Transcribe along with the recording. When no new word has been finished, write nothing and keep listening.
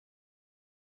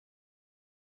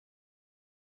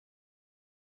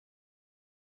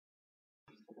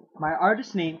My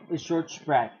artist's name is Georges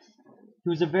Braque. He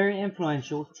was a very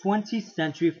influential 20th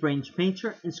century French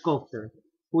painter and sculptor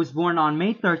who was born on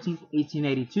May 13,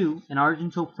 1882 in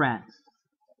Argenton, France.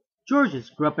 Georges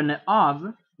grew up in Le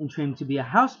Havre and trained to be a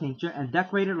house painter and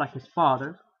decorator like his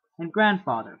father and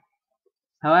grandfather.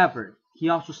 However, he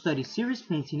also studied serious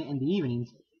painting in the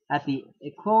evenings at the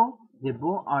École des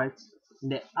Beaux-Arts in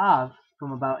Le Havre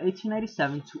from about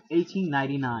 1897 to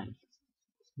 1899.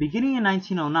 Beginning in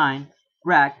 1909,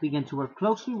 Braque began to work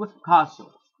closely with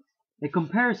Picasso. A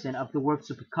comparison of the works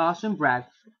of Picasso and Braque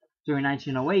during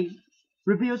 1908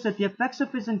 reveals that the effects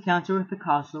of his encounter with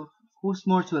Picasso was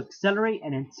more to accelerate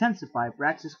and intensify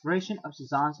Braque's exploration of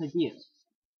Cézanne's ideas,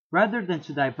 rather than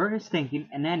to divert his thinking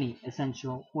in any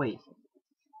essential way.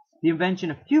 The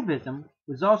invention of Cubism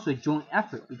was also a joint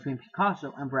effort between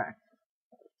Picasso and Braque.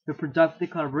 The productive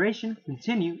collaboration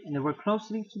continued and they worked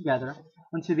closely together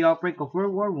until the outbreak of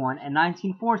World War I in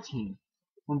 1914,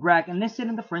 when Braque enlisted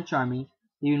in the French army,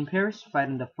 leaving Paris to fight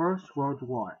in the First World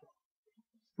War.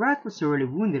 Braque was severely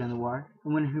wounded in the war,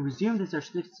 and when he resumed his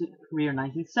artistic career in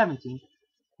 1917,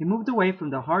 he moved away from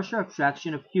the harsher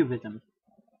abstraction of Cubism.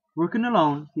 Working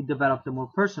alone, he developed a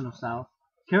more personal style,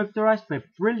 characterized by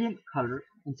brilliant color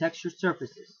and textured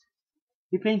surfaces.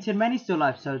 He painted many still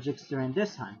life subjects during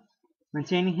this time,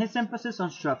 maintaining his emphasis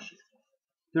on structure.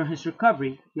 During his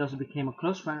recovery, he also became a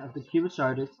close friend of the Cubist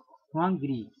artist Juan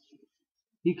Gris.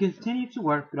 He continued to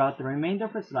work throughout the remainder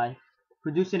of his life,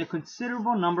 producing a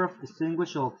considerable number of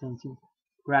distinguished oil paintings,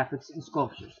 graphics, and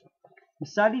sculptures. He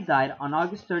sadly died on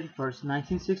August 31,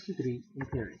 1963, in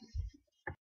Paris.